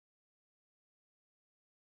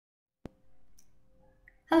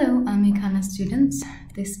Hello, Amikana students.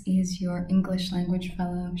 This is your English language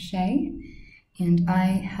fellow, Shay, and I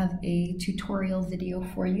have a tutorial video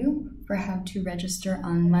for you for how to register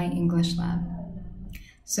on MyEnglishLab.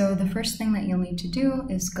 So the first thing that you'll need to do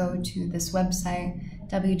is go to this website,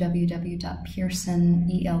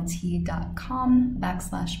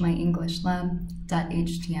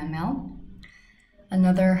 www.pearsonelt.com/myenglishLab.html.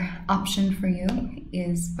 Another option for you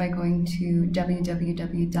is by going to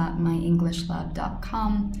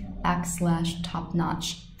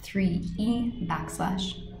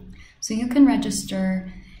www.myenglishLab.com/topnotch3e/. So you can register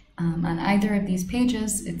on either of these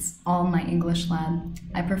pages. It's all MyEnglishLab.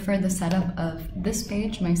 I prefer the setup of this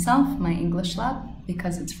page myself, MyEnglishLab,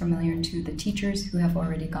 because it's familiar to the teachers who have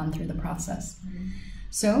already gone through the process.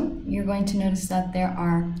 So you're going to notice that there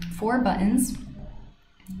are 4 buttons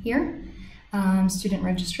here. Student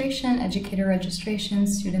registration, educator registration,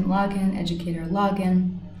 student login, educator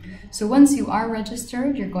login. So once you are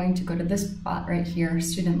registered, you're going to go to this spot right here,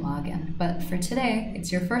 student login. But for today,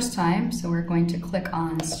 it's your first time, so we're going to click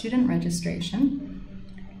on student registration.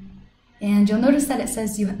 And you'll notice that it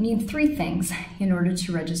says you need 3 things in order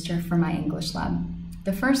to register for MyEnglishLab.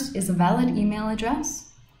 The first is a valid email address.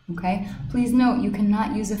 Okay, please note you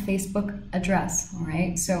cannot use a Facebook address, all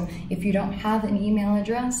right? So if you don't have an email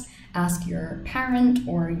address, ask your parent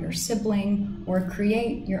or your sibling or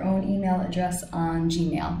create your own email address on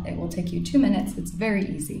Gmail. It will take you 2 minutes. It's very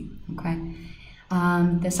easy, okay?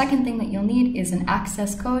 The second thing that you'll need is an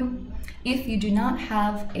access code. If you do not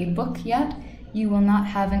have a book yet, you will not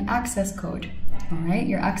have an access code, all right?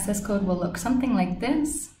 Your access code will look something like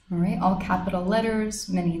this, all right? All capital letters,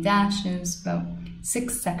 many dashes, about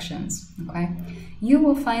 6 sections, okay? You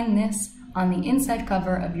will find this on the inside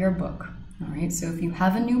cover of your book, all right? So if you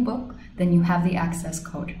have a new book, then you have the access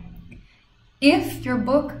code. If your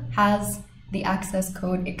book has the access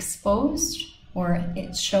code exposed or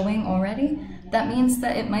it's showing already, that means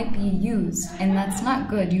that it might be used, and that's not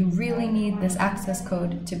good. You really need this access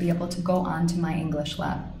code to be able to go on to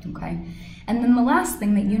MyEnglishLab, okay? And then the last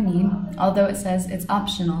thing that you need, although it says it's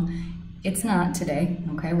optional, it's not today,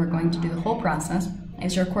 okay? We're going to do the whole process,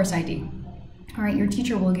 is your course ID. All right, your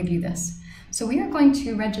teacher will give you this. So we are going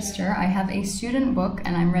to register. I have a student book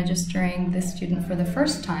and I'm registering this student for the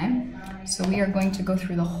first time. So we are going to go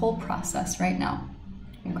through the whole process right now,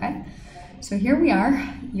 okay? So here we are,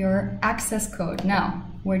 your access code. Now,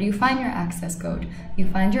 where do you find your access code? You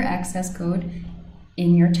find your access code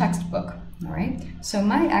in your textbook, all right? So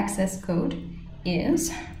my access code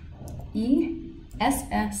is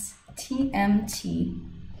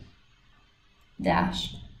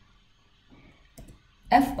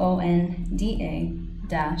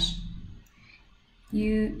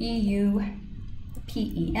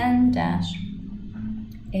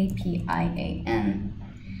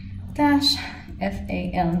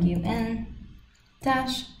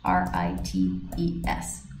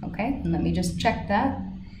okay? And let me just check that.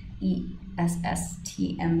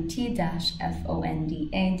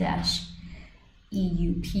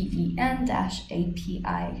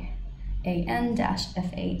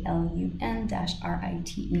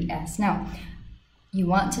 Now, you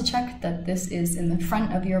want to check that this is in the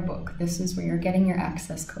front of your book. This is where you're getting your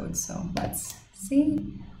access code. So let's see.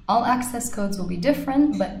 All access codes will be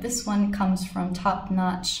different, but this one comes from Top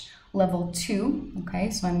Notch Level 2. Okay,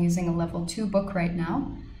 so I'm using a Level 2 book right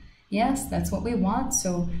now. Yes, that's what we want.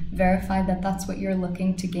 So verify that that's what you're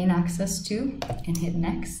looking to gain access to and hit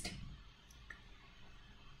next.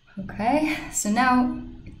 Okay, so now,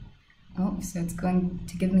 so it's going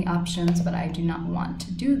to give me options, but I do not want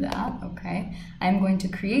to do that, okay? I'm going to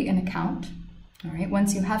create an account, all right?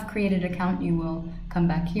 Once you have created an account, you will come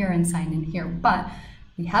back here and sign in here, but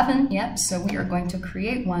we haven't yet, so we are going to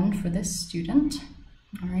create one for this student,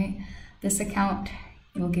 all right? This account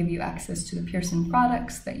will give you access to the Pearson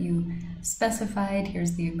products that you specified.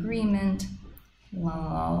 Here's the agreement, la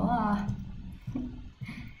la la.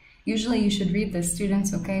 Usually you should read this,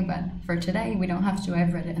 students, okay? But for today, we don't have to.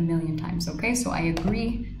 I've read it a million times, okay? So I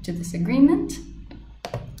agree to this agreement.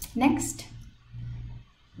 Next.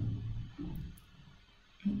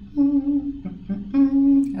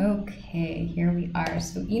 Okay, here we are.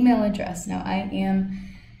 So email address. Now I am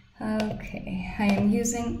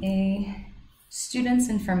using a student's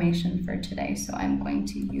information for today. So I'm going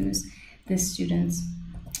to use this student's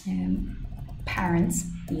parents'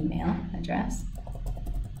 email address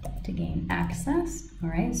to gain access. All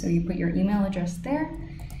right, so you put your email address there,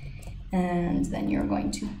 and then you're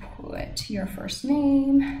going to put your first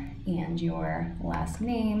name and your last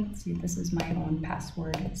name. See, this is my own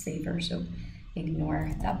password saver, so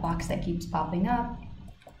ignore that box that keeps popping up.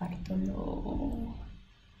 Bartolo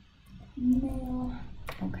email.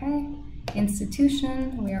 Okay,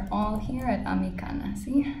 institution, we are all here at Amikana,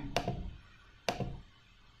 see?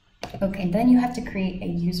 Okay, then you have to create a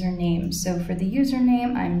username. So for the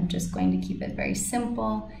username, I'm just going to keep it very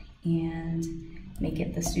simple and make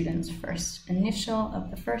it the student's first initial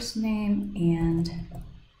of the first name and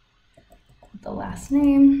the last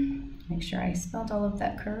name. Make sure I spelled all of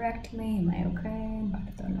that correctly. Am I okay?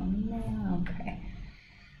 Okay.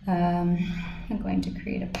 I'm going to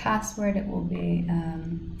create a password. It will be,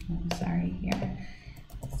 here.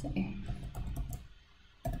 Let's see.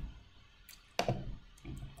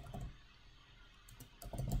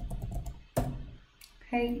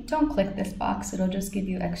 Okay, don't click this box. It'll just give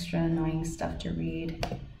you extra annoying stuff to read.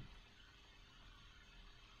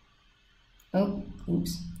 Oh,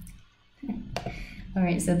 oops. All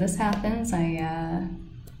right, so this happens. I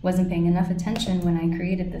wasn't paying enough attention when I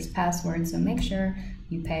created this password, so make sure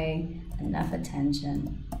you pay enough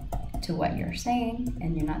attention to what you're saying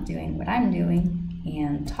and you're not doing what I'm doing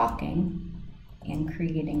and talking and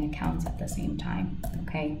creating accounts at the same time,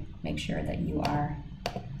 okay? Make sure that you are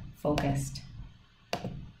focused.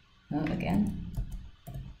 Oh, again.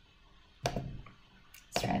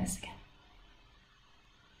 Let's try this again.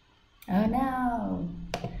 Oh no!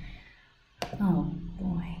 Oh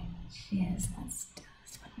boy, jeez, let's do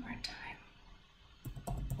this one more time.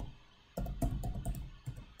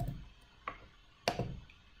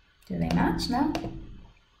 Do they match now?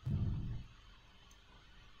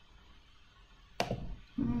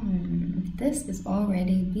 This is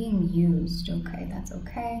already being used. Okay, that's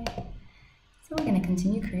okay. So we're going to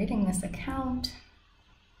continue creating this account.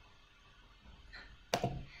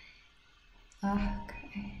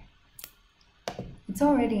 Okay. It's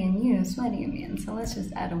already in use. What do you mean? So let's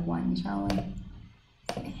just add a 1, shall we?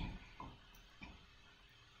 Okay.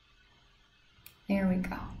 There we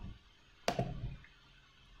go.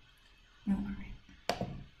 All right.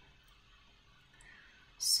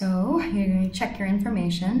 So you're going to check your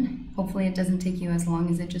information. Hopefully it doesn't take you as long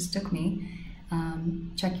as it just took me.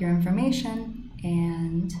 Check your information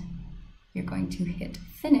and you're going to hit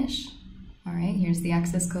finish. All right, here's the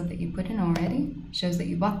access code that you put in already. Shows that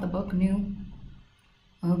you bought the book new.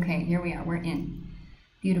 Okay, here we are, we're in.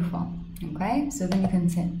 Beautiful, okay? So then you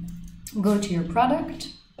can go to your product.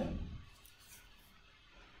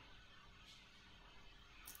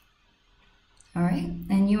 All right,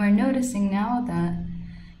 and you are noticing now that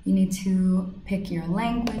you need to pick your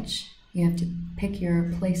language. You have to pick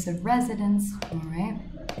your place of residence, all right?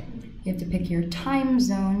 You have to pick your time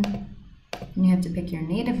zone, and you have to pick your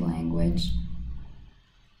native language.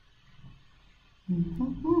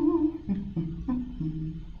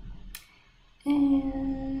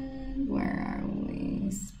 And where are we?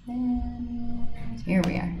 Spanish. Here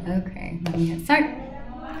we are. Okay, let me hit start.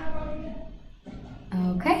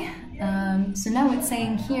 Okay, so now it's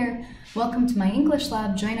saying here, welcome to my English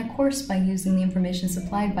lab. Join a course by using the information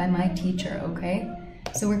supplied by my teacher, okay?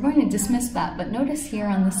 So we're going to dismiss that, but notice here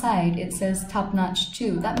on the side it says top-notch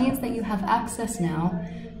 2. That means that you have access now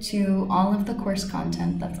to all of the course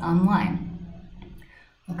content that's online.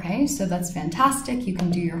 Okay, so that's fantastic. You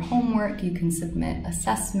can do your homework, you can submit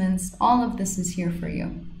assessments, all of this is here for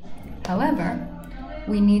you. However,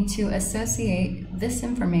 we need to associate this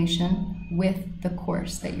information with the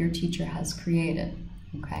course that your teacher has created,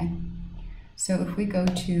 okay? So if we go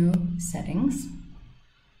to settings,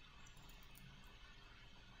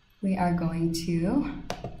 we are going to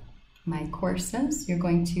my courses. You're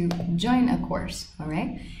going to join a course, all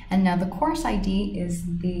right? And now the course ID is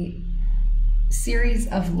the series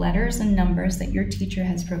of letters and numbers that your teacher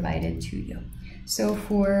has provided to you. So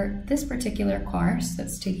for this particular course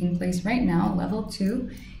that's taking place right now, level 2,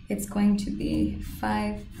 it's going to be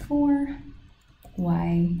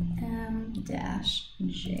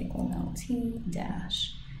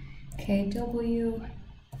 5-4-YM-JOLT-KW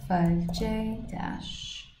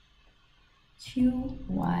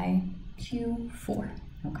 5J-QYQ4,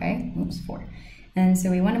 okay, oops, 4. And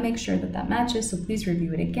so we want to make sure that that matches, so please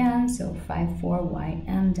review it again. So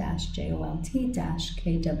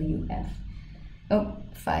 54YM-JOLT-KWF. Oh,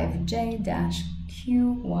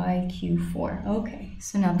 5J-QYQ4. Okay,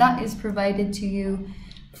 so now that is provided to you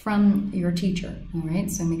from your teacher, all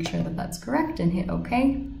right? So make sure that that's correct and hit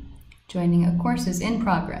OK. Joining a course is in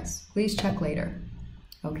progress. Please check later.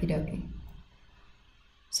 Okie dokie.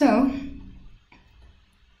 So,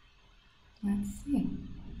 let's see.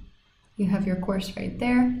 You have your course right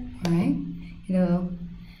there, all right?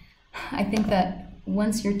 I think that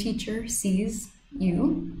once your teacher sees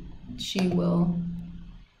you, she will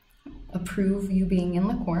approve you being in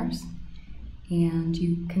the course, and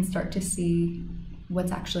you can start to see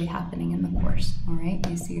what's actually happening in the course. All right,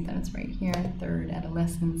 you see that it's right here, third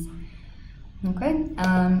adolescence. Okay,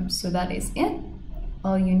 so that is it.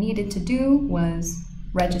 All you needed to do was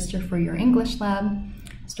register for your English Lab,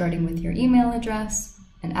 starting with your email address,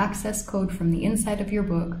 an access code from the inside of your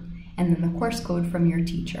book, and then the course code from your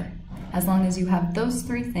teacher. As long as you have those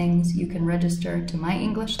three things, you can register to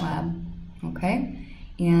MyEnglishLab, okay?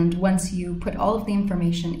 And once you put all of the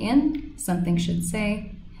information in, something should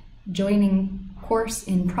say, joining course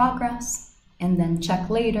in progress, and then check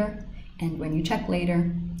later. And when you check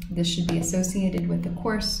later, this should be associated with the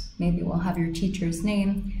course. Maybe we'll have your teacher's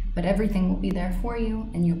name, but everything will be there for you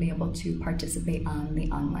and you'll be able to participate on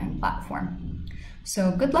the online platform.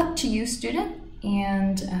 So good luck to you, student,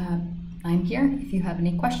 and I'm here if you have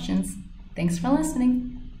any questions. Thanks for listening.